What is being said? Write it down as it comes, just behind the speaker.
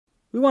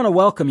We want to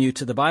welcome you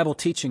to the Bible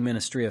teaching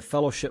ministry of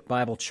Fellowship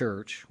Bible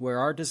Church, where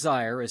our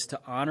desire is to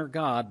honor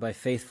God by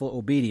faithful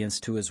obedience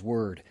to His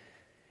Word.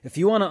 If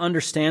you want to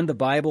understand the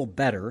Bible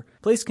better,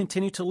 please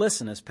continue to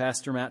listen as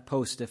Pastor Matt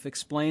Postiff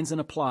explains and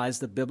applies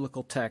the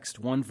biblical text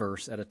one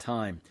verse at a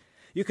time.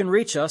 You can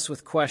reach us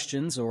with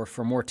questions or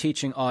for more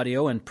teaching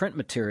audio and print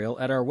material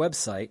at our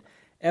website,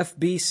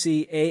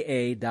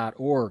 fbcaa.org.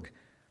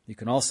 You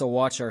can also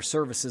watch our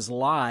services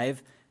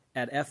live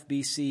at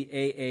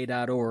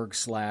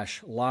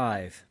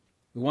fbcaa.org/live.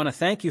 We want to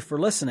thank you for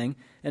listening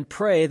and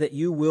pray that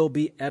you will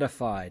be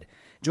edified.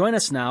 Join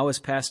us now as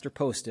Pastor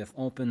Postiff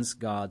opens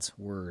God's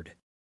Word.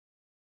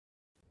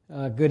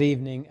 Good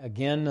evening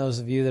again, those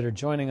of you that are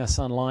joining us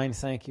online.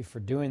 Thank you for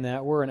doing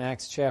that. We're in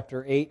Acts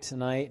chapter 8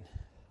 tonight.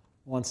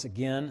 Once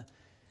again,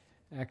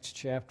 Acts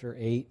chapter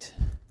 8.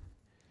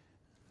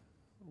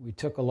 We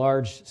took a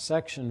large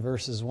section,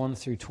 verses 1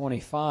 through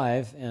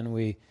 25, and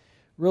we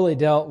really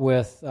dealt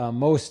with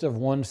most of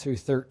 1 through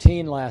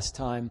 13 last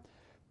time,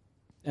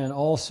 and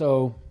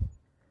also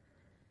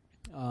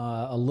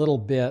a little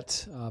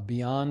bit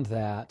beyond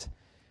that.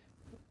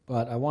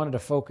 But I wanted to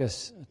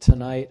focus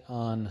tonight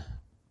on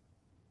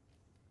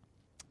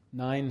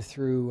 9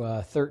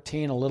 through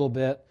 13 a little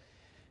bit,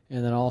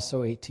 and then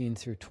also 18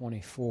 through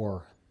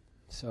 24.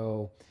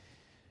 So,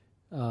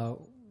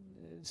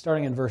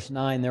 starting in verse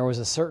 9, there was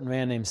a certain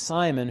man named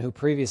Simon who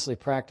previously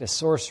practiced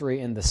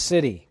sorcery in the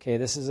city. Okay,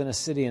 this is in a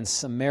city in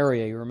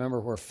Samaria. You remember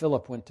where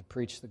Philip went to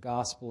preach the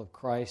gospel of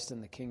Christ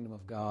and the kingdom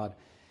of God.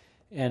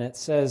 And it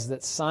says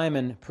that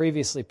Simon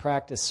previously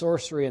practiced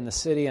sorcery in the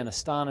city and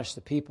astonished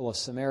the people of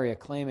Samaria,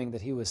 claiming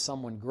that he was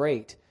someone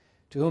great,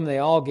 to whom they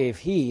all gave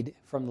heed,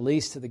 from the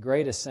least to the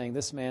greatest, saying,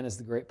 "This man is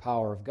the great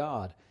power of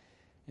God."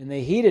 And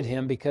they heeded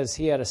him because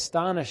he had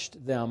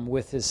astonished them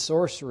with his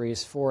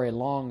sorceries for a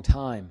long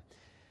time.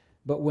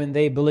 But when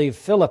they believed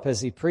Philip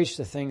as he preached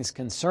the things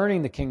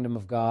concerning the kingdom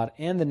of God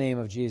and the name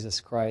of Jesus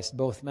Christ,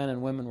 both men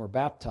and women were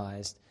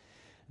baptized.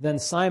 Then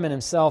Simon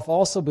himself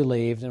also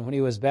believed, and when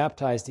he was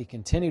baptized, he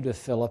continued with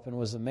Philip and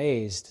was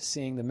amazed,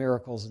 seeing the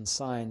miracles and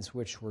signs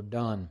which were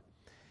done.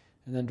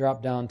 And then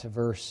drop down to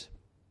verse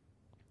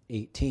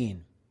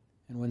 18.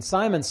 And when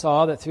Simon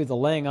saw that through the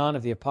laying on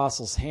of the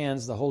apostles'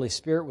 hands the Holy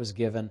Spirit was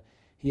given,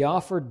 he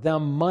offered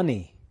them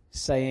money,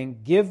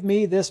 saying, "Give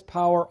me this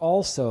power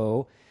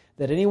also,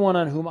 that anyone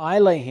on whom I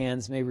lay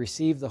hands may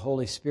receive the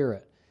Holy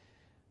Spirit."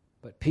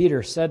 But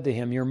Peter said to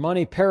him, "Your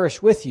money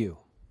perish with you,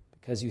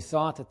 because you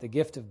thought that the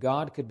gift of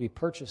God could be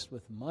purchased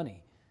with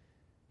money.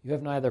 You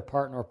have neither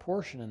part nor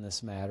portion in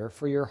this matter,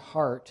 for your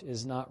heart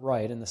is not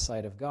right in the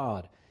sight of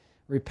God.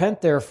 Repent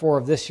therefore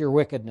of this your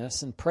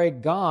wickedness, and pray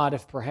God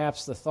if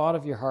perhaps the thought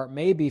of your heart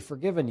may be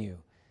forgiven you.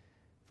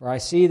 For I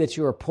see that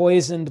you are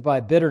poisoned by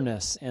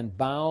bitterness and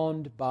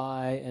bound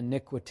by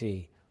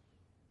iniquity."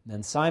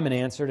 Then Simon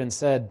answered and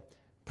said,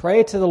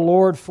 "Pray to the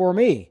Lord for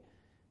me,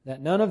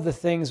 that none of the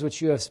things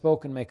which you have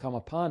spoken may come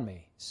upon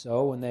me."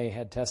 So when they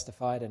had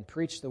testified and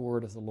preached the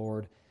word of the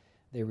Lord,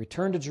 they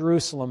returned to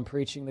Jerusalem,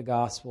 preaching the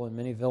gospel in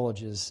many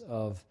villages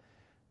of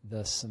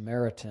the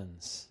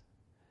Samaritans.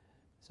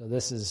 So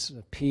this is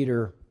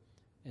Peter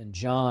and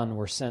John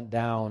were sent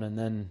down, and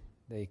then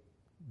they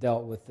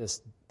dealt with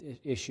this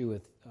issue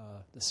with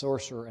the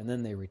sorcerer, and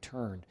then they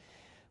returned.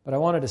 But I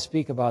wanted to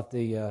speak about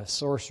the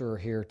sorcerer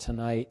here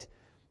tonight,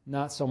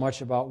 not so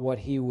much about what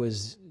he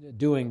was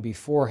doing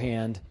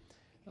beforehand,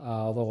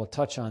 although we'll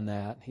touch on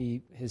that.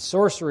 His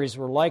sorceries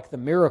were like the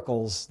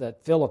miracles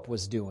that Philip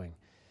was doing.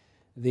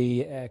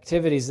 The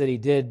activities that he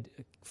did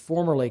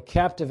formerly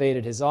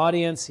captivated his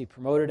audience. He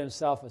promoted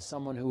himself as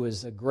someone who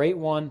was a great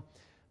one,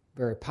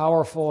 very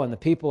powerful, and the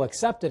people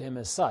accepted him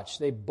as such.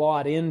 They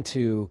bought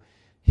into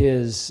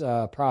his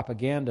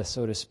propaganda,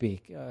 so to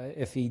speak.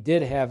 If he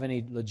did have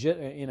any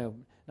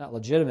not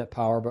legitimate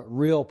power, but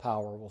real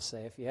power, we'll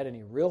say. If he had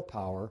any real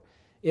power,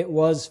 it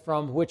was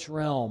from which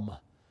realm?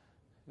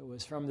 It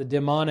was from the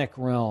demonic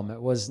realm.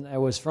 It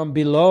was from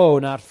below,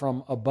 not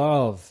from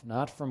above,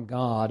 not from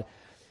God.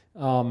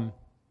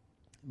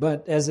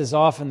 But as is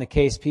often the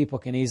case, people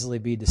can easily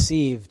be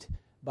deceived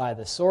by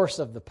the source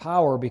of the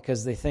power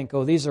because they think,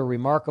 oh, these are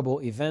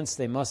remarkable events.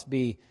 They must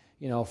be,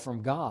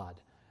 from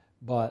God.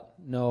 But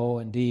no,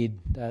 indeed,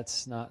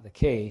 that's not the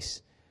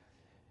case.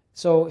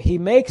 So he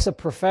makes a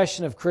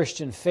profession of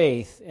Christian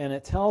faith, and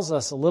it tells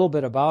us a little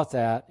bit about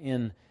that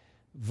in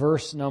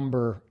verse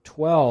number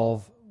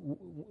 12.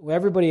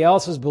 Everybody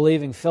else was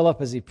believing Philip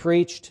as he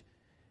preached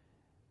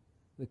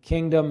the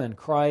kingdom and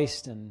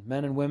Christ, and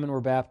men and women were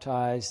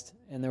baptized,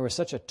 and there was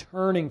such a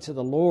turning to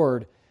the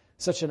Lord,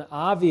 such an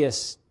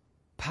obvious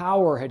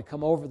power had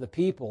come over the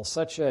people,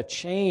 such a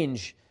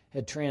change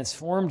had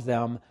transformed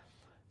them.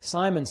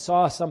 Simon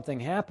saw something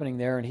happening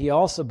there, and he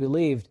also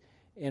believed,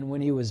 and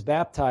when he was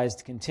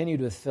baptized,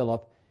 continued with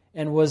Philip,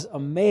 and was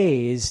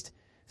amazed,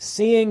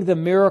 seeing the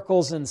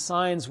miracles and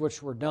signs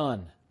which were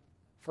done.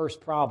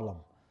 First problem.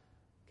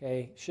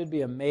 Okay, should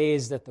be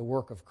amazed at the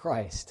work of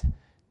Christ.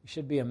 You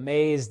should be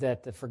amazed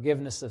at the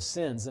forgiveness of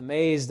sins,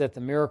 amazed at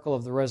the miracle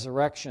of the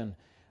resurrection,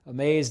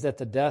 amazed at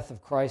the death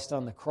of Christ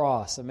on the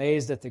cross,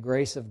 amazed at the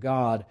grace of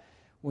God,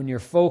 when your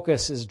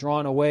focus is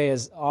drawn away,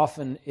 as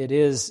often it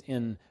is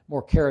in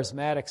more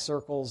charismatic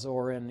circles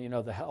or in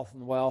the health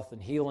and wealth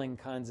and healing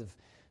kinds of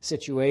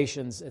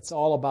situations, it's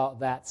all about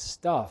that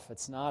stuff.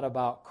 It's not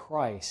about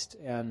Christ.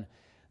 And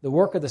the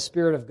work of the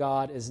Spirit of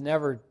God is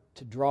never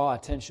to draw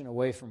attention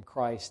away from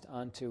Christ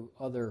onto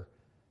other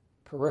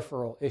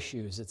peripheral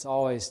issues. It's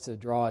always to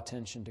draw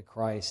attention to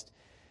Christ.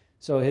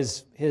 So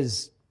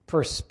his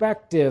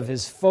perspective,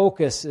 his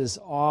focus is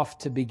off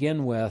to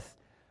begin with,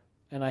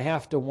 and I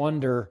have to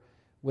wonder,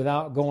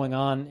 without going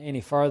on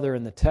any farther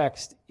in the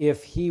text,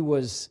 if he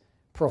was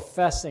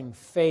professing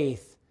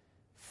faith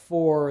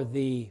for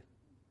the,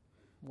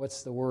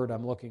 what's the word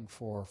I'm looking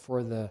for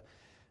the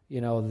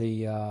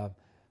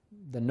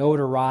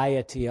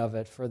notoriety of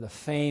it, for the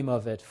fame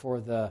of it, for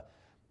the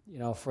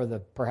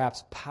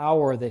perhaps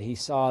power that he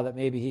saw that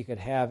maybe he could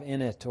have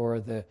in it,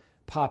 or the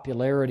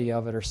popularity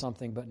of it or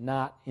something, but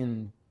not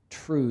in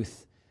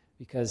truth,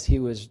 because he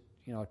was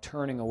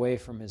turning away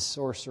from his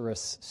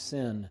sorcerer's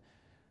sin,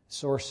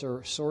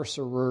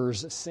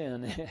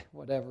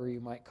 whatever you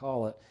might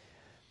call it.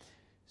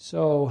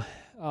 So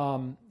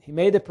he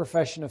made the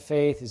profession of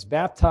faith. He's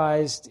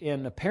baptized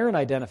in apparent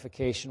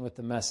identification with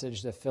the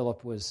message that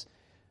Philip was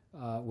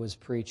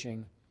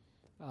preaching,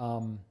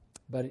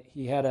 but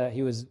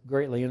he was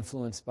greatly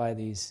influenced by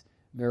these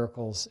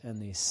miracles and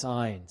these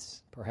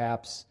signs.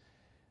 Perhaps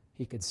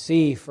he could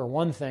see, for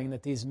one thing,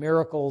 that these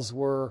miracles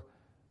were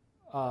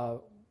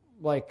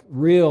like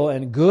real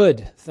and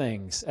good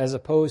things, as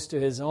opposed to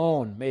his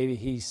own. Maybe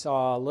he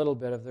saw a little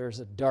bit of,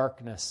 there's a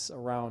darkness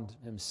around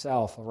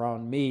himself,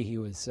 around me, he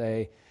would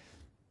say,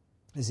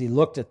 as he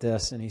looked at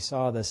this and he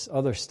saw this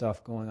other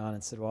stuff going on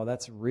and said, well,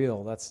 that's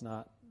real. That's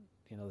not,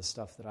 the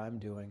stuff that I'm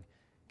doing.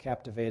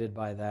 Captivated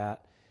by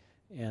that.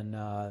 And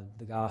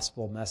the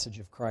gospel message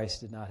of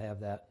Christ did not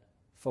have that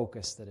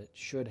focus that it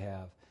should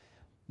have.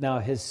 Now,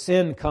 his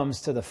sin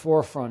comes to the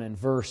forefront in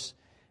verse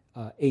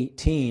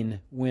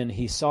 18, when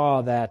he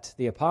saw that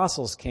the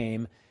apostles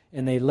came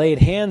and they laid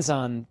hands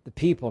on the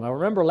people. Now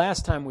remember,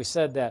 last time we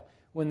said that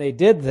when they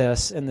did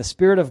this and the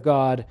Spirit of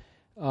God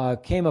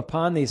came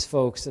upon these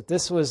folks, that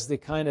this was the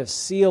kind of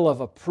seal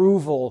of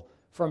approval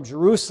from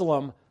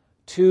Jerusalem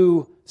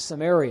to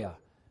Samaria.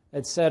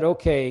 It said,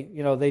 okay,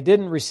 they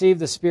didn't receive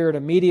the Spirit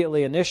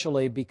immediately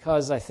initially,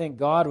 because I think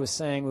God was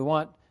saying, we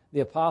want the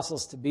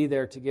apostles to be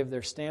there to give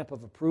their stamp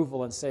of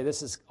approval and say,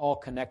 this is all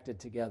connected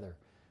together.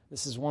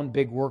 This is one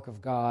big work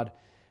of God.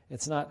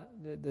 It's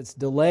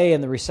delay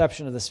in the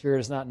reception of the Spirit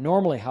is not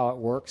normally how it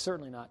works,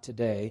 certainly not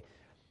today,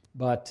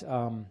 but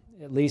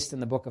at least in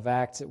the book of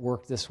Acts it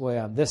worked this way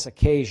on this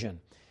occasion.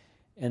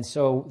 And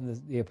so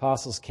the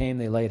apostles came,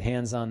 they laid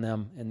hands on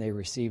them, and they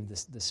received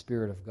the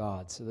Spirit of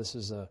God. So this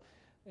is a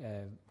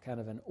kind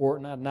of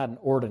not an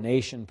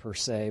ordination per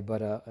se,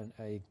 but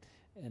an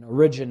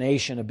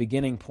origination, a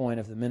beginning point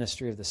of the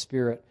ministry of the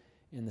Spirit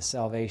in the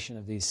salvation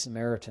of these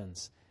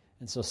Samaritans.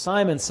 And so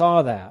Simon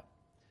saw that,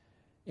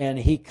 and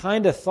he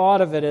kind of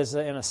thought of it as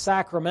in a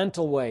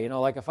sacramental way.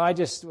 Like if I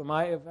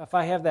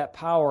have that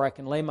power, I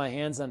can lay my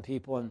hands on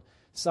people and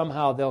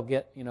somehow they'll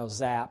get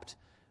zapped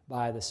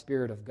by the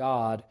Spirit of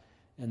God,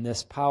 and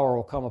this power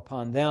will come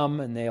upon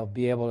them, and they'll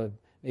be able to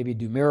maybe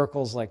do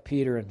miracles like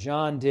Peter and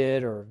John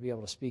did, or be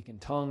able to speak in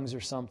tongues or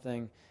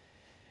something.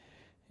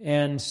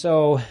 And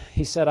so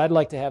he said, I'd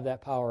like to have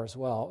that power as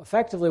well.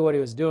 Effectively what he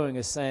was doing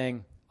is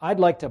saying, I'd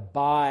like to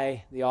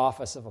buy the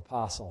office of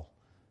apostle.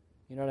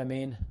 You know what I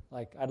mean?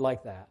 I'd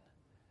like that.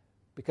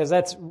 Because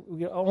that's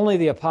only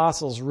the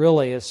apostles,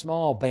 really, a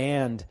small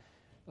band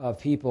of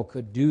people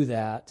could do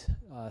that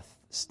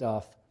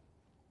stuff,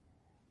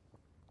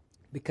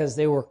 because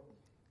they were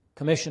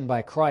commissioned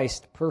by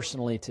Christ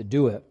personally to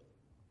do it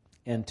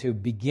and to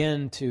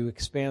begin to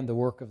expand the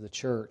work of the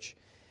church.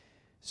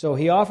 So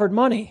he offered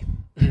money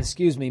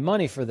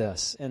for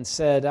this, and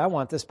said, I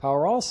want this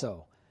power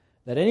also,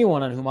 that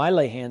anyone on whom I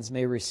lay hands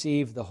may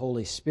receive the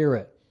Holy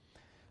Spirit.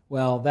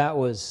 Well, that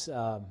was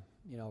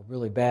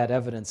really bad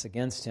evidence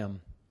against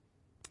him,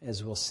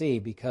 as we'll see,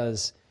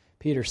 because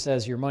Peter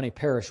says, your money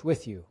perish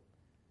with you,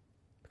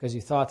 because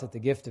you thought that the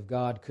gift of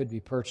God could be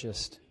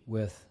purchased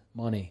with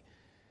money.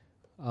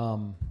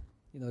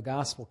 The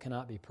gospel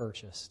cannot be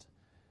purchased.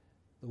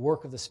 The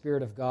work of the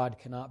Spirit of God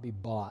cannot be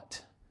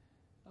bought.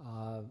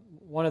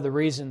 One of the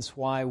reasons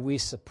why we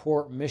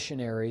support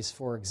missionaries,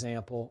 for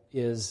example,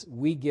 is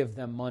we give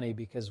them money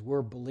because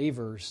we're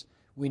believers.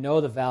 We know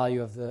the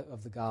value of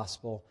the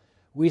gospel.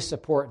 We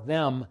support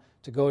them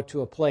to go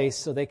to a place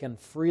so they can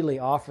freely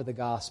offer the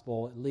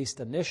gospel, at least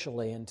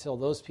initially, until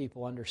those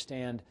people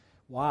understand,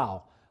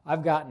 wow,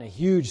 I've gotten a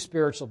huge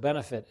spiritual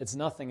benefit. It's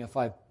nothing if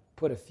I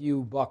put a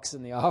few bucks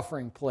in the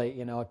offering plate,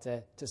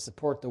 to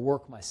support the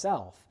work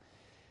myself.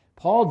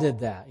 Paul did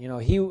that.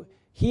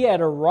 He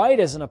had a right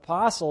as an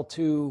apostle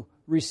to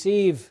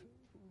receive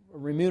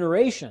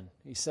remuneration.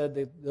 He said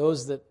that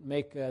those that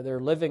make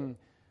their living,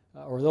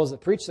 or those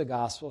that preach the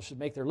gospel, should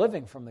make their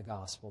living from the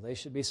gospel. They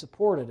should be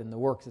supported in the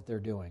work that they're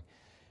doing.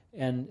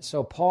 And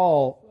so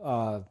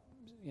Paul,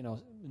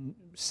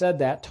 said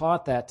that,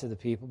 taught that to the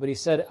people, but he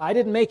said, I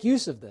didn't make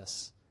use of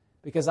this.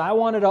 because I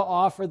wanted to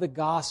offer the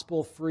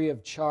gospel free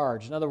of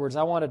charge. In other words,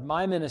 I wanted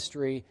my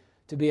ministry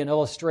to be an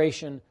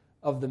illustration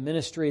of the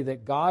ministry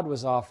that God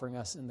was offering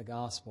us in the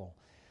gospel.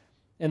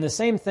 And the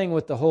same thing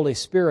with the Holy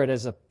Spirit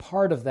as a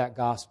part of that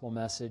gospel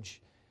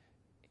message.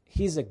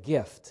 He's a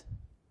gift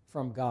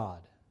from God.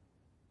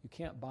 You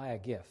can't buy a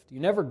gift. You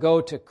never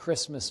go to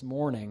Christmas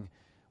morning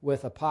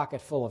with a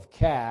pocket full of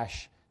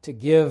cash to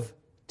give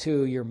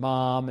to your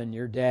mom and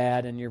your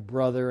dad and your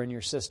brother and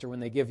your sister when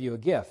they give you a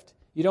gift.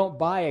 You don't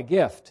buy a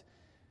gift.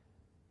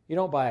 You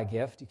don't buy a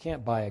gift. You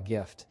can't buy a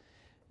gift.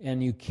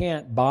 And you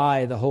can't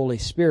buy the Holy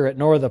Spirit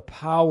nor the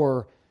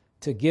power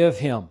to give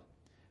Him.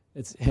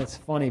 It's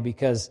funny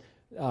because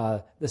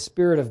the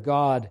Spirit of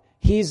God,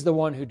 He's the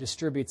one who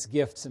distributes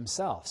gifts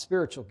Himself,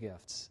 spiritual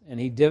gifts. And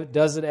He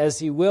does it as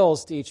He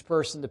wills to each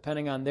person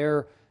depending on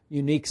their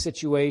unique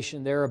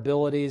situation, their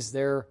abilities,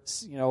 their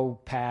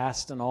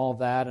past and all of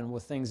that, and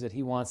with things that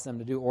He wants them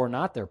to do or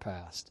not their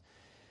past.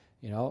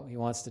 He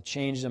wants to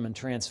change them and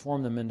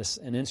transform them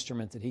into an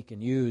instrument that He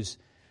can use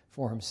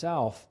for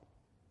Himself.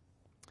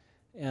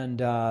 And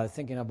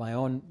thinking of my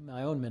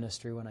own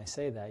ministry when I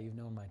say that, you've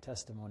known my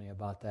testimony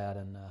about that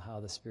and how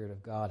the Spirit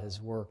of God has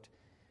worked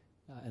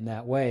in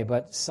that way.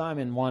 But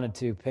Simon wanted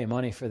to pay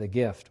money for the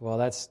gift. Well,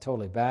 that's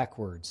totally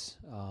backwards.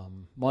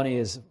 Money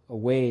is a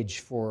wage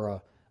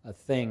for a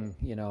thing,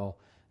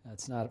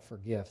 It's not for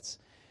gifts.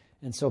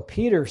 And so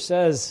Peter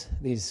says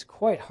these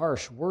quite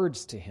harsh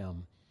words to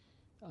him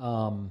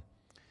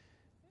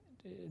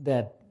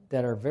that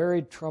are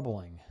very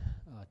troubling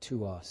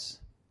to us.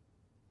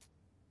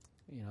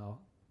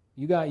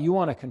 You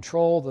want to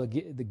control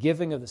the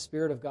giving of the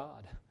Spirit of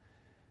God,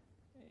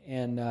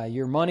 and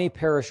your money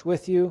perish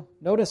with you.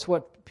 Notice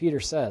what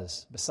Peter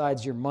says,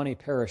 besides your money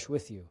perish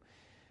with you.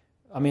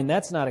 I mean,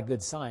 that's not a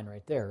good sign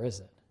right there, is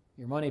it?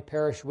 Your money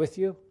perish with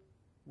you?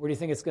 Where do you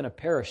think it's going to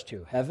perish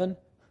to? Heaven?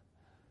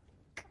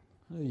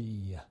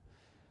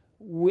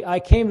 I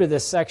came to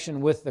this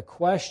section with the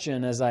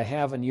question, as I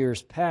have in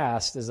years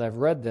past, as I've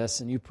read this,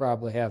 and you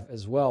probably have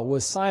as well,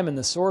 was Simon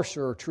the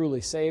sorcerer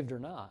truly saved or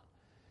not?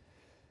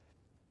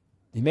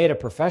 He made a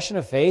profession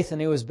of faith and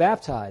he was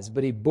baptized,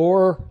 but he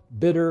bore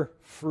bitter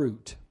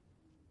fruit.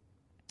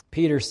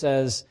 Peter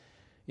says,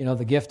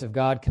 the gift of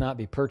God cannot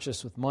be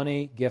purchased with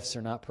money. Gifts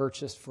are not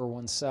purchased for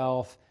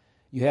oneself.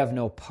 You have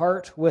no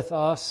part with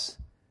us.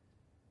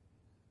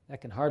 That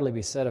can hardly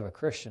be said of a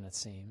Christian, it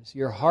seems.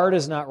 Your heart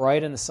is not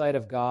right in the sight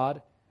of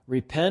God.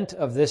 Repent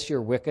of this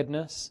your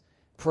wickedness.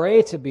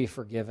 Pray to be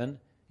forgiven.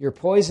 You're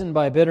poisoned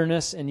by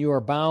bitterness and you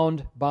are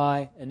bound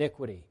by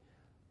iniquity.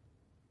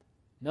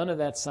 None of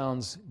that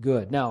sounds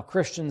good. Now,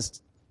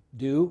 Christians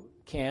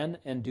can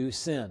and do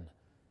sin.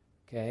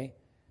 Okay?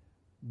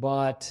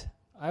 But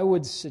I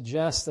would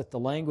suggest that the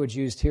language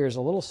used here is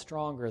a little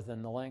stronger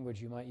than the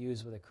language you might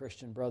use with a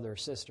Christian brother or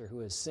sister who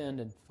has sinned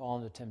and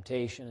fallen into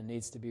temptation and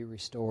needs to be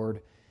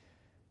restored.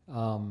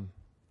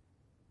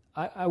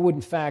 I would,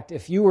 in fact,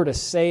 if you were to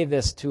say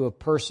this to a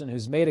person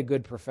who's made a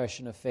good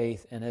profession of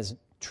faith and has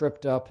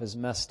tripped up, has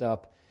messed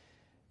up,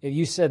 if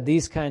you said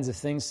these kinds of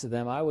things to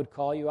them, I would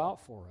call you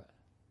out for it.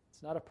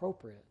 It's not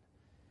appropriate.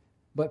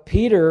 But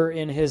Peter,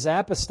 in his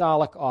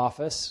apostolic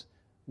office,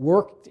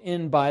 worked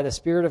in by the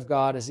Spirit of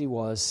God as he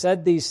was,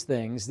 said these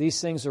things. These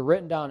things are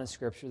written down in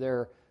Scripture.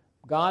 They're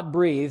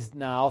God-breathed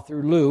now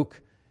through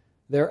Luke.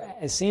 They're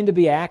seen to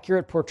be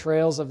accurate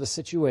portrayals of the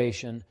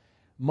situation,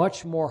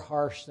 much more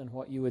harsh than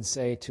what you would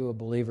say to a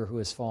believer who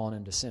has fallen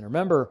into sin.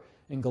 Remember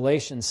in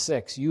Galatians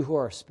 6, you who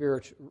are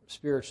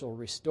spiritual,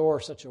 restore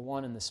such a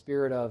one in the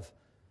spirit of,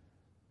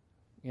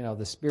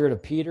 the spirit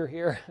of Peter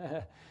here.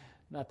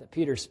 Not that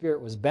Peter's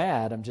spirit was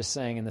bad, I'm just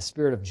saying in the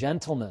spirit of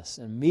gentleness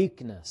and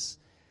meekness.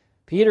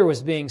 Peter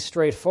was being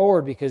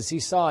straightforward because he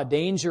saw a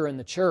danger in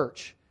the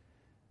church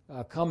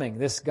coming.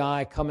 This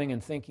guy coming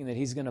and thinking that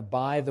he's going to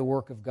buy the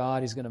work of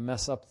God. He's going to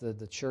mess up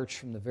the church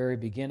from the very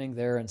beginning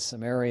there in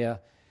Samaria.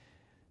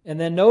 And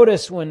then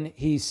notice when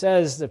he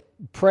says that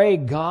pray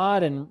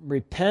God and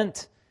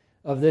repent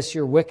of this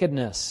your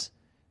wickedness.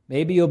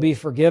 Maybe you'll be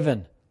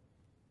forgiven.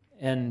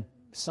 And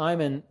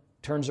Simon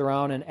turns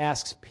around and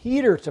asks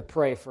Peter to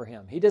pray for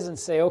him. He doesn't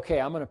say, okay,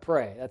 I'm going to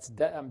pray.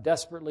 I'm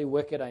desperately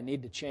wicked. I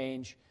need to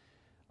change.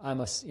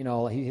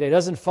 He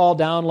doesn't fall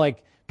down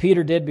like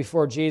Peter did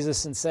before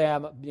Jesus and say,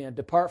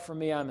 depart from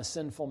me, I'm a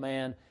sinful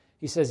man.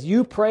 He says,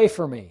 you pray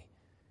for me.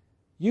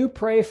 You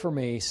pray for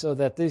me so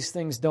that these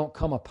things don't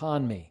come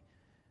upon me.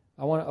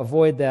 I want to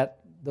avoid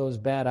those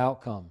bad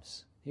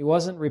outcomes. He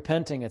wasn't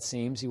repenting, it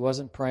seems. He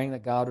wasn't praying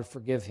that God would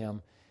forgive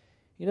him.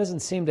 He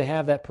doesn't seem to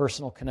have that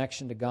personal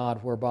connection to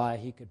God whereby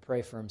he could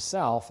pray for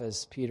himself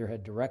as Peter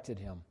had directed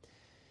him.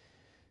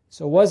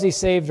 So was he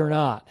saved or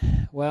not?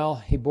 Well,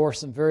 he bore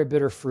some very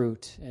bitter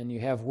fruit, and you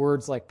have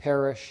words like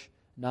perish,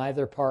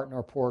 neither part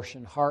nor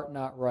portion, heart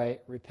not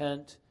right,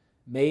 repent,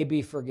 may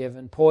be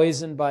forgiven,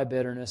 poisoned by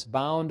bitterness,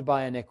 bound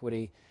by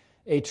iniquity.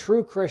 A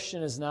true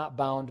Christian is not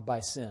bound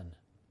by sin.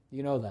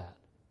 You know that.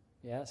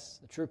 Yes?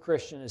 A true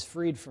Christian is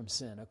freed from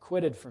sin,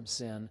 acquitted from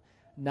sin,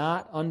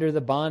 not under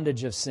the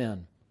bondage of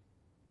sin.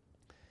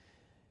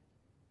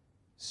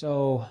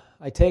 So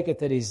I take it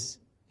that he's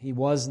he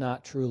was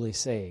not truly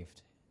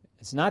saved.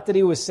 It's not that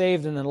he was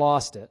saved and then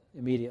lost it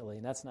immediately.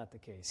 That's not the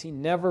case. He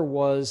never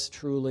was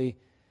truly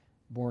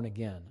born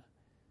again.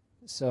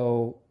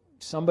 So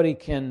somebody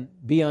can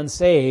be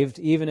unsaved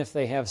even if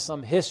they have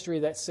some history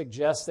that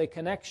suggests a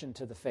connection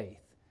to the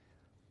faith.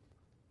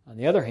 On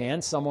the other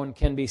hand, someone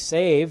can be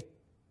saved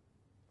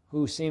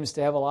who seems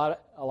to have a lot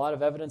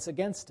of evidence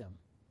against him.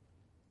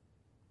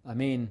 I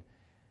mean,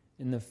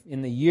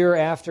 in the year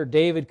after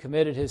David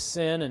committed his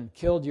sin and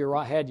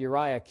had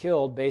Uriah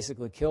killed,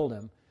 basically killed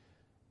him,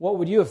 what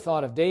would you have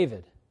thought of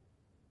David?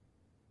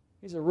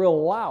 He's a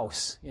real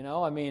louse,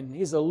 I mean,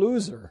 he's a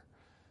loser.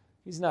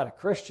 He's not a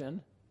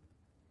Christian.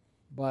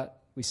 But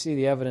we see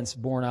the evidence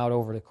borne out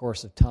over the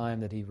course of time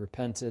that he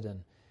repented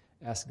and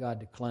asked God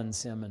to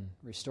cleanse him and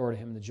restore to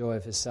him the joy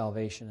of his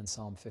salvation in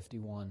Psalm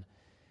 51.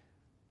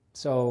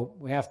 So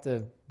we have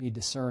to be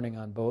discerning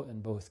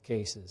in both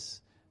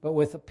cases. But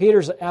with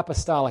Peter's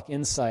apostolic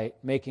insight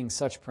making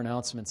such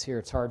pronouncements here,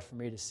 it's hard for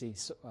me to see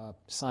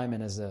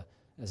Simon as a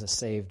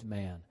saved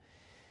man.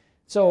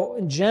 So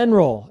in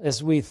general,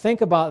 as we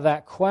think about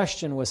that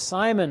question, was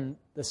Simon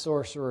the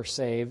sorcerer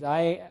saved?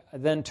 I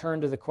then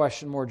turn to the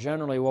question more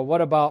generally, well,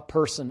 what about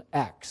person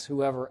X,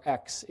 whoever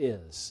X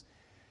is?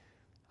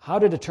 How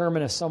to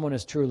determine if someone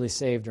is truly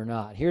saved or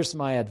not? Here's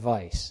my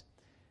advice.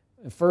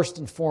 First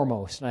and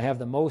foremost, and I have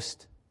the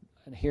most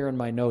here in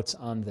my notes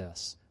on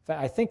this. In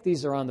fact, I think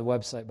these are on the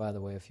website, by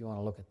the way, if you want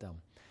to look at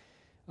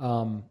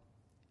them.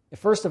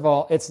 First of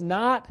all, it's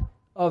not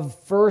of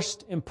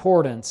first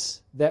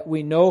importance that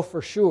we know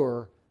for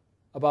sure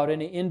about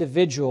any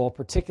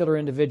particular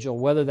individual,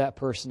 whether that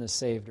person is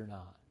saved or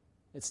not.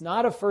 It's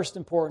not of first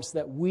importance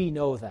that we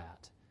know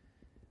that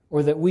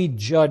or that we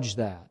judge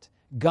that.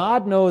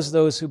 God knows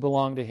those who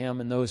belong to Him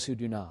and those who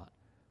do not.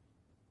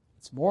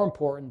 It's more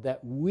important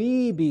that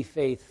we be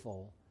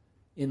faithful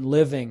in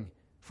living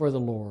for the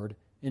Lord,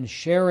 in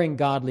sharing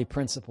godly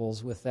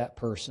principles with that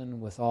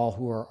person, with all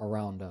who are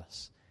around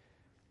us.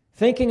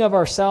 Thinking of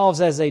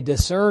ourselves as a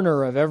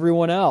discerner of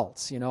everyone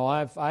else.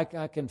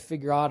 I can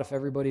figure out if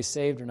everybody's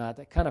saved or not.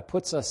 That kind of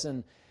puts us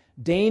in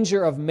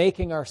danger of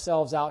making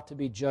ourselves out to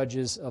be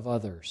judges of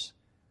others.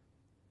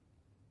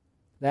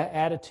 That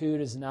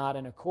attitude is not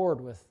in accord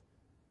with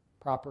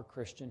proper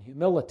Christian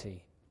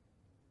humility.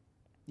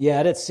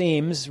 Yet it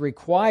seems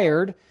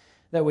required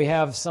that we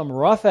have some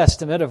rough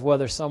estimate of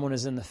whether someone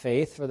is in the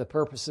faith for the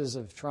purposes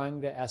of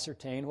trying to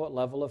ascertain what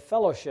level of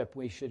fellowship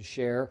we should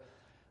share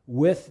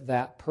with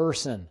that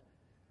person.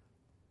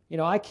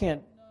 I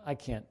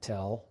can't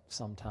tell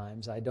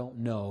sometimes. I don't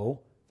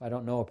know. If I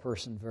don't know a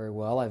person very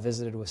well. I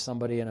visited with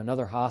somebody in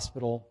another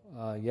hospital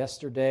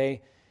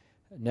yesterday.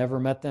 Never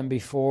met them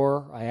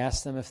before. I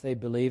asked them if they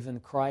believe in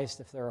Christ,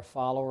 if they're a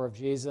follower of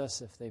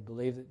Jesus, if they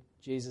believe that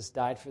Jesus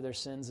died for their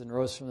sins and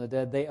rose from the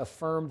dead. They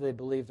affirmed they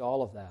believed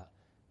all of that.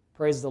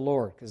 Praise the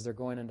Lord, because they're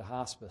going into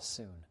hospice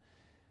soon.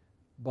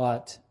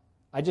 But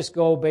I just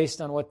go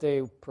based on what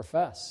they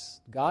profess.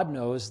 God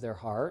knows their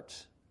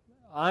heart.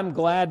 I'm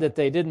glad that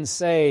they didn't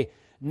say,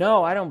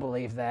 no, I don't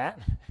believe that.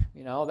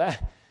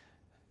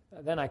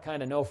 Then I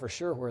kind of know for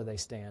sure where they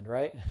stand,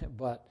 right?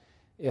 But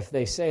if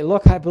they say,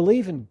 look, I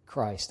believe in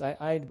Christ.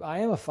 I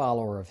am a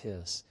follower of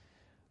His.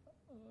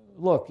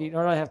 Look, you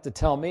don't have to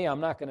tell me. I'm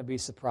not going to be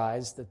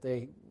surprised that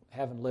they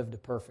haven't lived a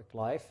perfect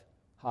life.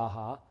 Ha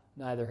ha.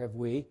 Neither have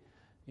we.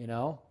 We're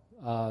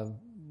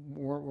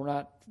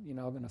not,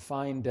 going to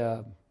find,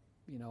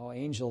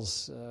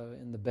 angels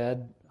in the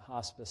bed,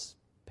 hospice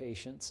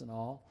patients and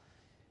all.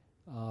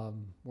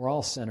 We're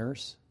all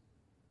sinners.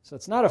 So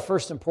it's not of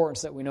first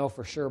importance that we know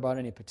for sure about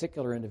any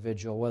particular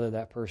individual, whether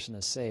that person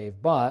is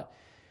saved. But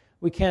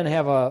we can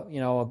have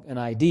an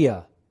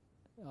idea.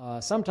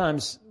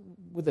 Sometimes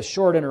with a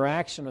short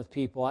interaction with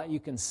people, you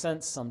can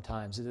sense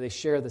sometimes that they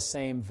share the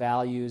same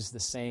values, the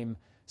same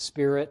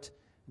spirit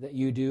that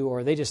you do, or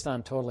are they just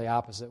on totally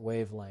opposite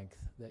wavelength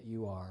that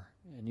you are?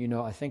 And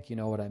I think you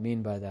know what I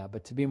mean by that.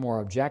 But to be more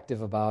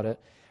objective about it,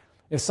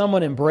 if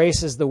someone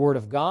embraces the Word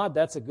of God,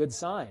 that's a good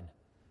sign.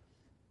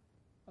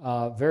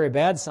 Very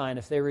bad sign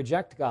if they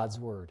reject God's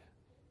Word.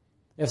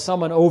 If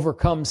someone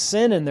overcomes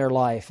sin in their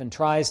life and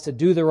tries to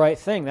do the right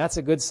thing, that's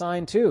a good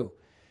sign too.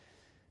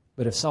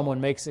 But if someone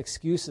makes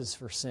excuses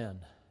for sin,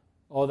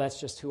 that's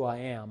just who I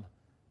am,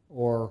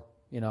 or,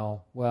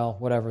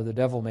 whatever, the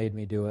devil made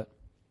me do it,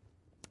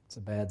 it's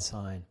a bad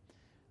sign.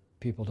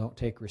 People don't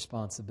take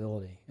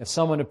responsibility. If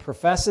someone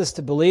professes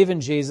to believe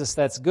in Jesus,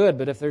 that's good,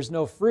 but if there's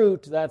no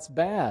fruit, that's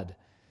bad.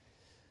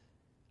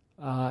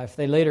 If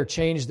they later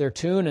change their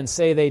tune and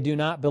say they do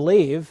not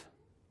believe,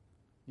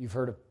 you've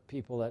heard of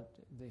people that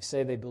they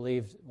say they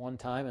believed one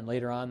time and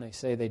later on they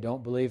say they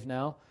don't believe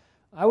now.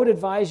 I would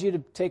advise you to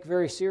take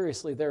very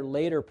seriously their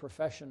later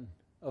profession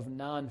of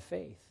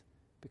non-faith,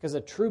 because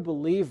a true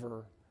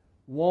believer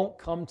won't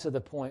come to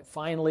the point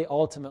finally,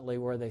 ultimately,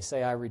 where they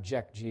say, I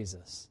reject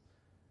Jesus.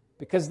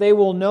 Because they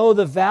will know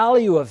the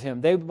value of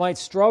Him. They might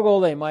struggle,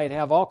 they might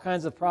have all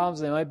kinds of problems,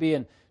 they might be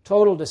in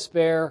total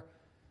despair,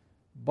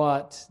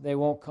 but they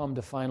won't come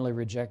to finally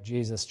reject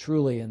Jesus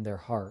truly in their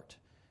heart.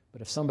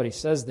 But if somebody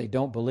says they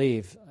don't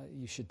believe,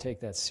 you should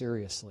take that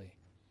seriously.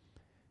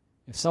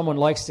 If someone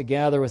likes to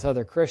gather with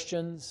other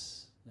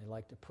Christians, they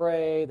like to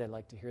pray, they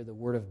like to hear the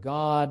Word of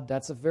God,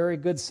 that's a very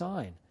good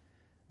sign.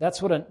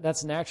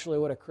 That's naturally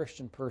what a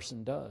Christian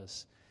person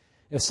does.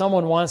 If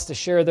someone wants to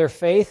share their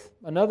faith,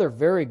 another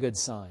very good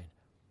sign.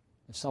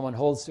 If someone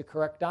holds to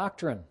correct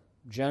doctrine,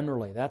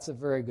 generally, that's a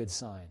very good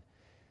sign.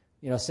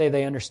 Say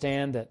they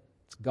understand that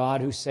it's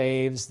God who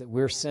saves, that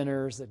we're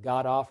sinners, that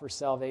God offers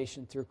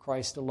salvation through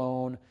Christ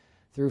alone,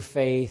 through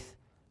faith,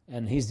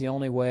 and He's the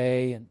only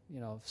way, and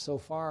so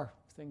far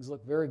things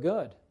look very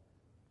good.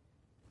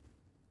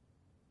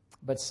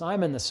 But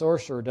Simon the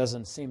sorcerer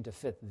doesn't seem to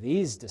fit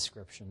these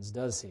descriptions,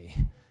 does he?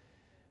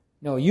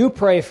 No, you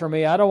pray for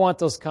me. I don't want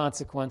those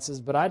consequences,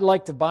 but I'd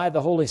like to buy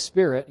the Holy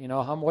Spirit.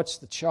 What's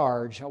the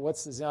charge?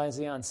 Is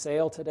he on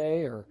sale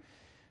today or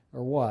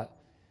what?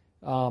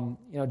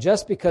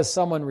 Just because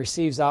someone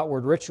receives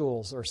outward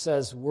rituals or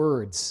says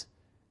words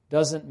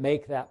doesn't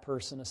make that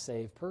person a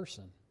saved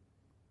person.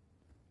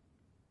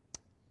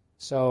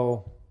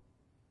 So,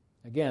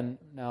 again,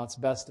 now it's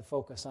best to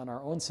focus on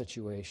our own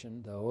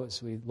situation, though,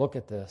 as we look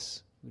at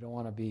this. We don't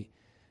want to be,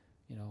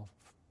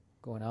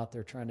 going out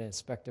there trying to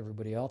inspect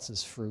everybody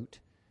else's fruit.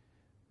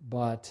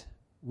 But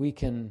we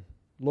can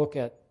look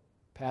at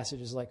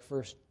passages like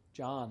 1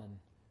 John and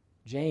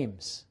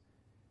James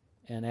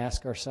and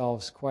ask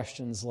ourselves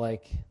questions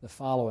like the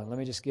following. Let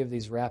me just give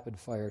these rapid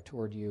fire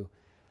toward you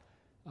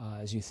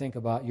as you think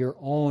about your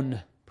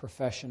own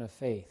profession of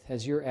faith.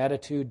 Has your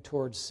attitude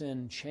towards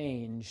sin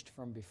changed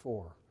from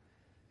before?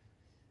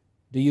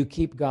 Do you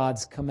keep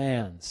God's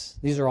commands?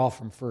 These are all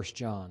from 1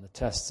 John, the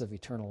tests of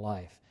eternal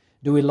life.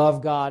 Do we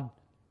love God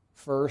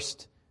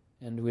first,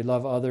 and do we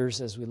love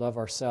others as we love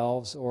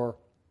ourselves, or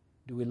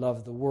do we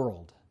love the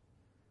world?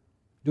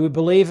 Do we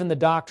believe in the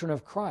doctrine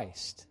of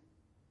Christ?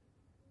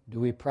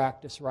 Do we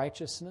practice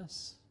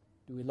righteousness?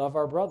 Do we love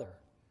our brother?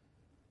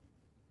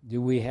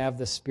 Do we have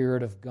the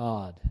Spirit of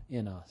God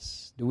in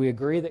us? Do we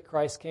agree that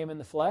Christ came in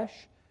the flesh?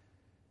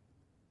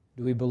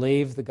 Do we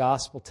believe the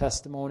gospel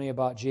testimony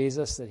about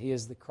Jesus, that He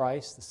is the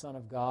Christ, the Son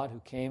of God, who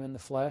came in the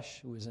flesh,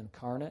 who was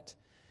incarnate?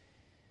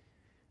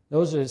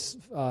 Those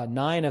are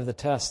 9 of the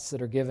tests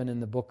that are given in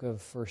the book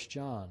of 1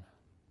 John.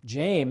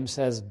 James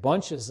has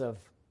bunches of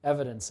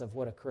evidence of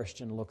what a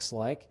Christian looks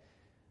like.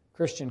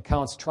 Christian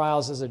counts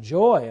trials as a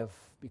joy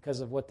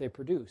because of what they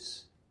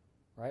produce.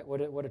 Right? What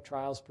do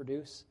trials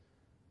produce?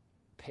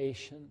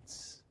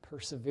 Patience,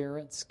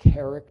 perseverance,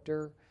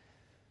 character.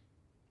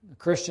 A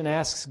Christian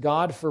asks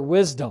God for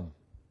wisdom.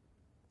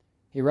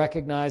 He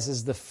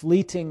recognizes the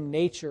fleeting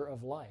nature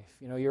of life.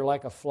 You're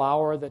like a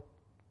flower that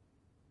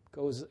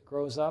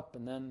grows up,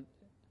 and then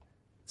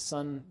the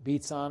sun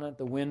beats on it,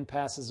 the wind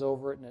passes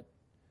over it, and it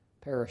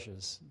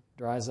perishes,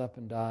 dries up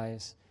and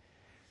dies.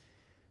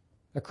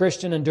 A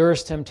Christian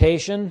endures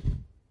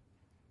temptation,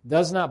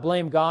 does not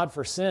blame God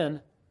for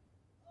sin.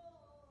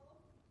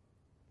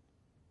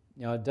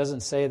 It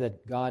doesn't say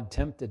that God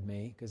tempted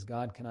me, because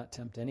God cannot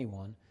tempt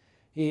anyone.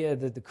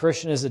 The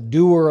Christian is a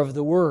doer of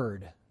the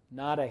word,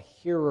 not a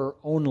hearer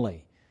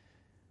only.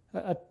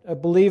 A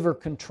believer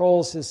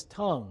controls his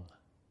tongue,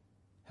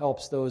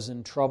 helps those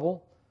in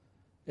trouble,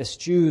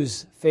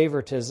 eschews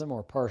favoritism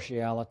or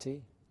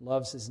partiality,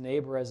 loves his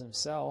neighbor as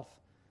himself,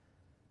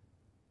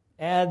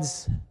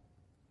 adds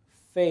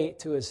faith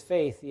to his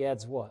faith. He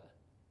adds what?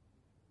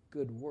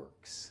 Good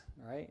works,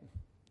 right?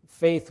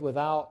 Faith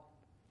without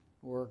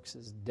works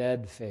is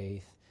dead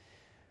faith.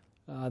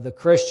 The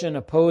Christian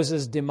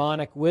opposes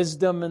demonic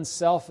wisdom and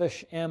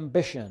selfish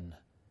ambition.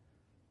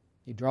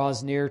 He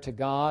draws near to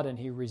God and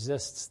he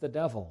resists the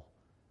devil.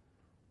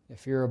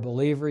 If you're a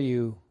believer,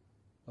 you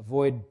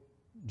avoid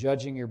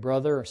judging your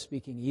brother or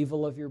speaking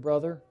evil of your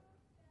brother.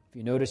 If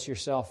you notice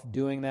yourself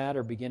doing that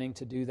or beginning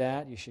to do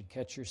that, you should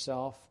catch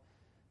yourself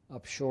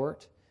up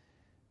short.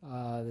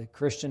 The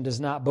Christian does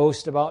not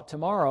boast about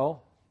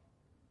tomorrow.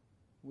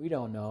 We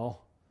don't know.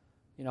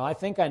 I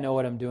think I know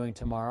what I'm doing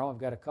tomorrow. I've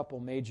got a couple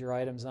major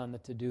items on the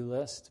to-do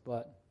list,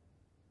 but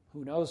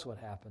who knows what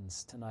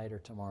happens tonight or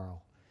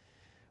tomorrow,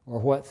 or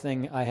what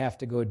thing I have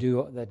to go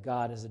do that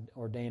God has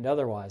ordained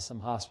otherwise, some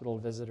hospital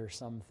visit or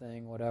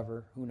something,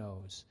 whatever, who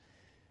knows.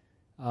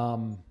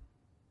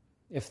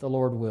 If the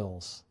Lord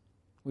wills.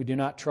 We do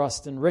not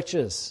trust in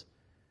riches.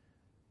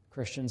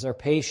 Christians are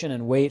patient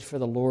and wait for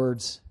the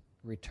Lord's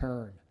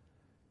return.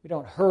 We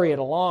don't hurry it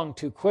along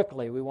too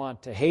quickly. We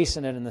want to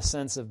hasten it in the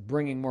sense of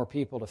bringing more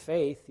people to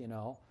faith,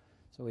 So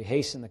we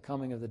hasten the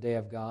coming of the day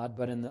of God.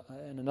 But in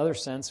another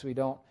sense, we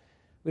don't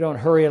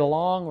hurry it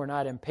along. We're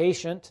not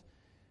impatient.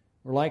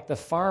 We're like the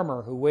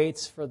farmer who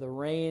waits for the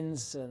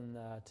rains and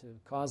to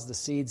cause the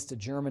seeds to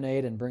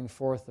germinate and bring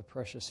forth the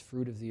precious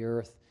fruit of the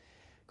earth.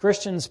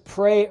 Christians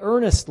pray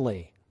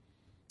earnestly.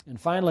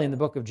 And finally, in the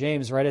book of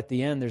James, right at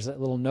the end, there's that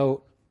little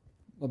note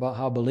about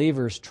how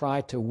believers try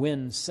to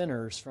win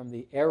sinners from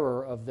the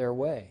error of their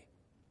way.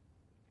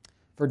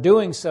 For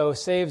doing so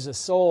saves a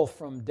soul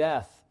from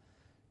death,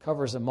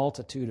 covers a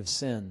multitude of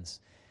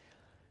sins.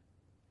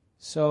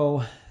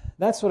 So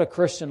that's what a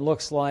Christian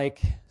looks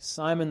like.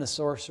 Simon the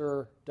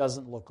sorcerer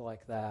doesn't look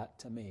like that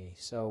to me.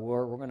 So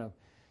we're going to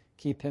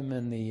keep him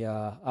in the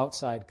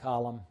outside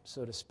column,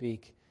 so to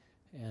speak.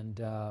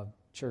 And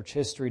church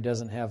history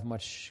doesn't have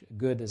much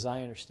good, as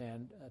I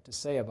understand, to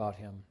say about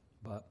him.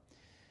 But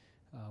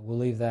we'll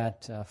leave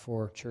that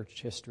for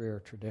church history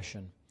or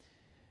tradition.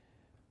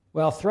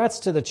 Well, threats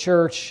to the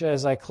church,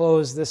 as I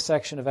close this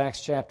section of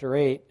Acts chapter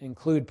 8,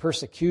 include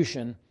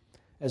persecution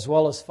as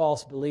well as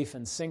false belief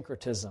and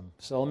syncretism.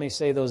 So let me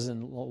say those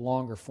in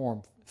longer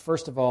form.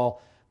 First of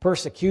all,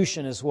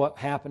 persecution is what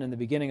happened in the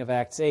beginning of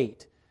Acts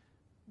 8.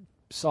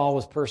 Saul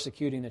was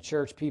persecuting the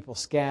church. People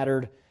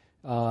scattered.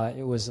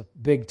 It was a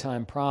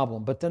big-time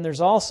problem. But then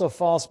there's also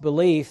false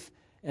belief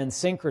and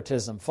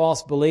syncretism.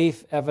 False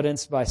belief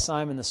evidenced by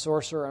Simon the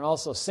sorcerer, and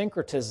also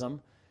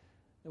syncretism.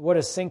 What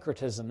is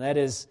syncretism? That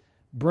is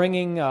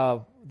bringing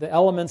the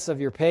elements of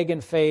your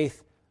pagan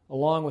faith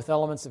along with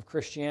elements of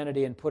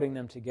Christianity and putting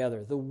them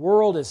together. The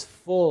world is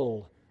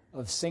full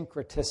of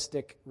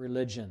syncretistic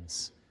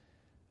religions.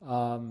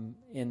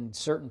 In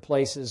certain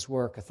places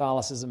where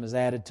Catholicism is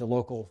added to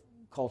local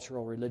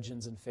cultural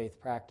religions and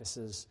faith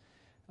practices,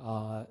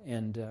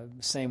 and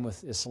same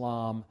with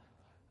Islam,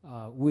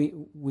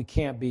 we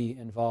can't be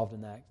involved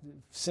in that.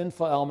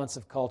 Sinful elements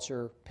of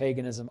culture,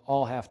 paganism,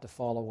 all have to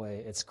fall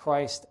away. It's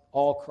Christ,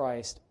 all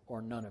Christ,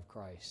 or none of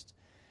Christ.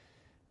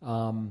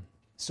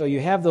 So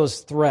you have those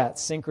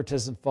threats: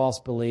 syncretism,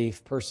 false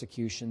belief,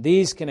 persecution.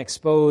 These can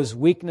expose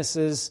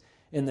weaknesses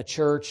in the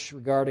church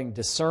regarding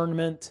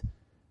discernment.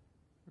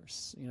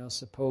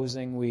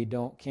 Supposing we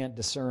can't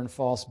discern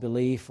false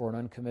belief or an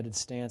uncommitted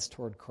stance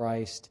toward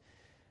Christ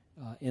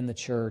in the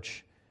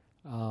church.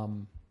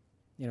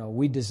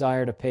 We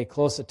desire to pay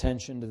close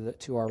attention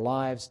to our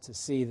lives to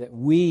see that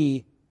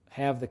we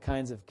have the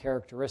kinds of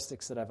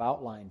characteristics that I've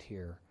outlined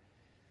here.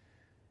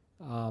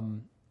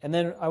 And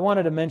then I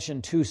wanted to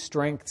mention two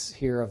strengths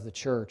here of the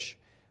church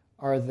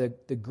are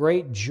the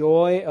great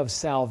joy of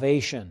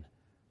salvation.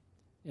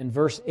 In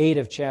verse 8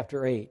 of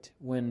chapter 8,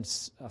 when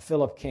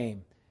Philip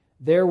came,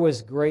 there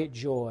was great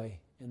joy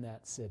in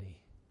that city.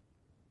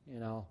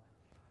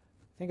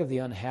 Think of the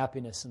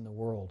unhappiness in the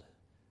world,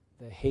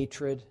 the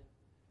hatred,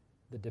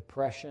 the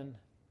depression,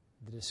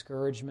 the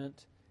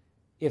discouragement.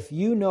 If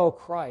you know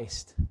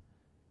Christ,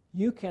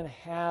 you can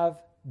have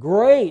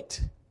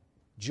great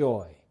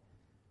joy.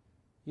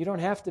 You don't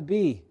have to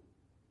be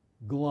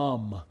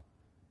glum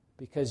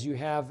because you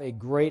have a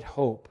great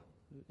hope.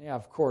 Yeah,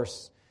 of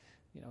course,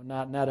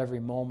 not every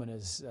moment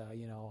is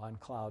on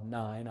cloud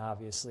 9.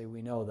 Obviously,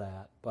 we know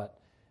that. But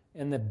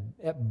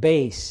at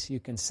base, you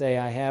can say,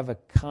 I have a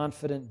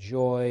confident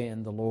joy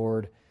in the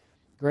Lord,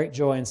 great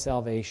joy in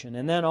salvation.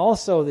 And then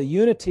also the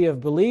unity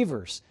of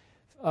believers.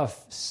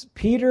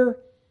 Peter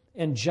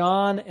and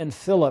John and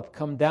Philip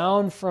come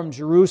down from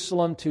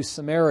Jerusalem to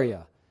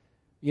Samaria.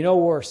 You know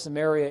where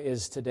Samaria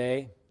is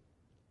today?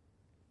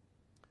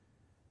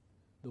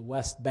 The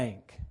West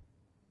Bank.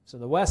 So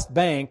the West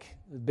Bank,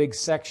 the big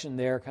section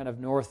there, kind of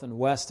north and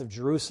west of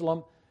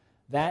Jerusalem,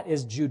 that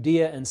is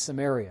Judea and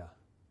Samaria,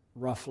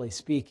 roughly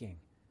speaking.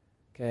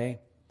 Okay?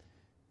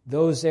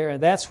 Those there,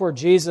 and that's where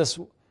Jesus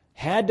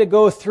had to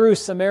go through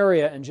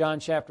Samaria in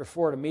John chapter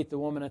 4 to meet the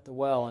woman at the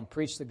well and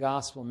preach the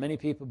gospel. Many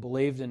people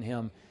believed in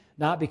him,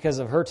 not because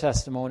of her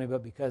testimony,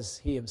 but because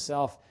he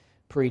himself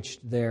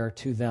preached there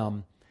to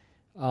them.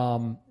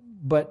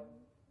 But,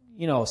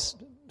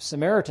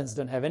 Samaritans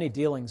didn't have any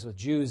dealings with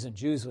Jews and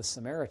Jews with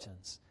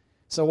Samaritans.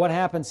 So what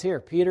happens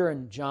here? Peter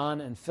and John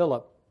and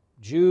Philip,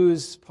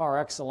 Jews par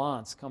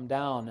excellence, come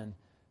down and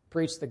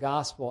preach the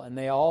gospel, and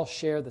they all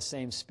share the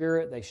same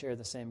spirit, they share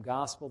the same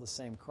gospel, the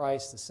same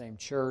Christ, the same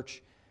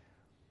church,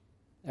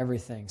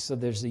 everything. So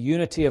there's the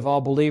unity of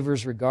all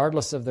believers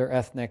regardless of their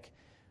ethnic,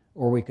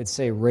 or we could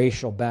say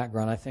racial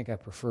background. I think I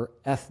prefer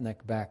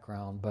ethnic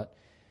background, but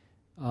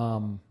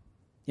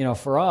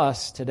for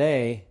us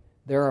today,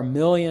 there are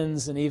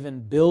millions and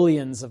even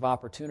billions of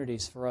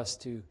opportunities for us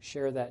to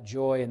share that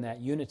joy and that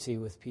unity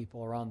with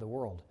people around the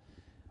world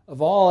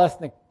of all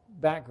ethnic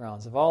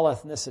backgrounds, of all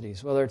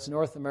ethnicities, whether it's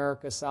North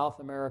America,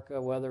 South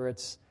America, whether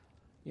it's,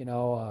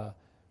 the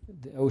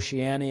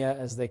Oceania,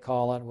 as they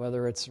call it,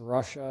 whether it's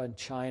Russia and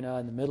China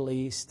and the Middle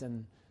East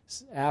and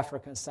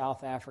Africa and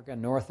South Africa,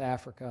 North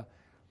Africa.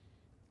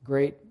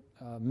 Great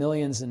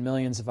millions and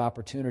millions of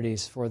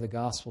opportunities for the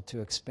gospel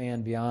to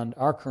expand beyond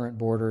our current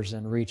borders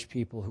and reach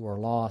people who are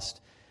lost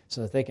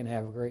so that they can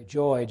have great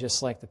joy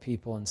just like the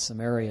people in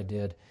Samaria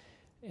did.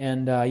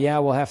 And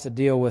we'll have to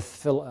deal with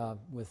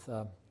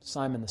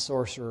Simon the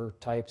sorcerer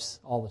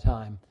types all the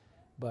time,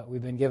 but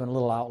we've been given a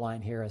little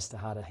outline here as to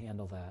how to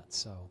handle that.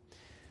 So,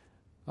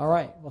 all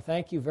right. Well,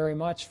 thank you very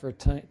much for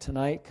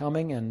tonight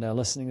coming and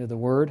listening to the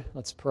Word.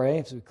 Let's pray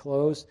as we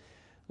close.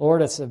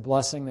 Lord, it's a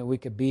blessing that we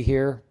could be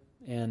here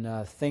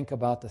and think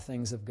about the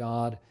things of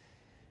God,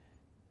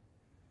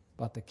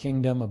 about the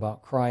kingdom,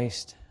 about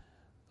Christ,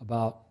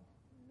 about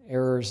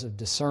errors of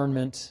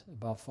discernment,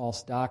 about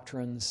false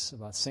doctrines,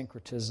 about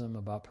syncretism,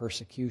 about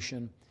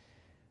persecution.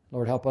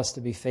 Lord, help us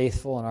to be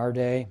faithful in our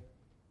day,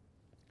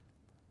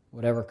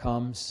 whatever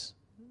comes.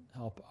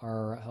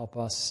 help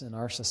us in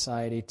our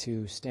society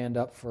to stand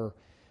up for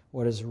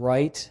what is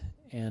right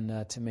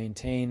and to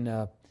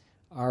maintain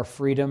our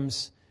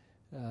freedoms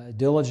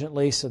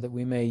diligently so that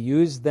we may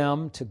use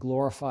them to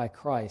glorify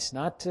Christ,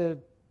 not to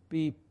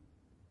be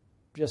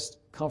just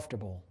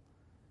comfortable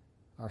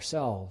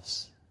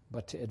ourselves,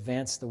 but to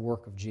advance the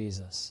work of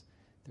Jesus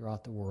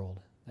throughout the world.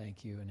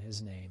 Thank you in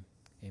His name.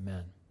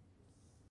 Amen.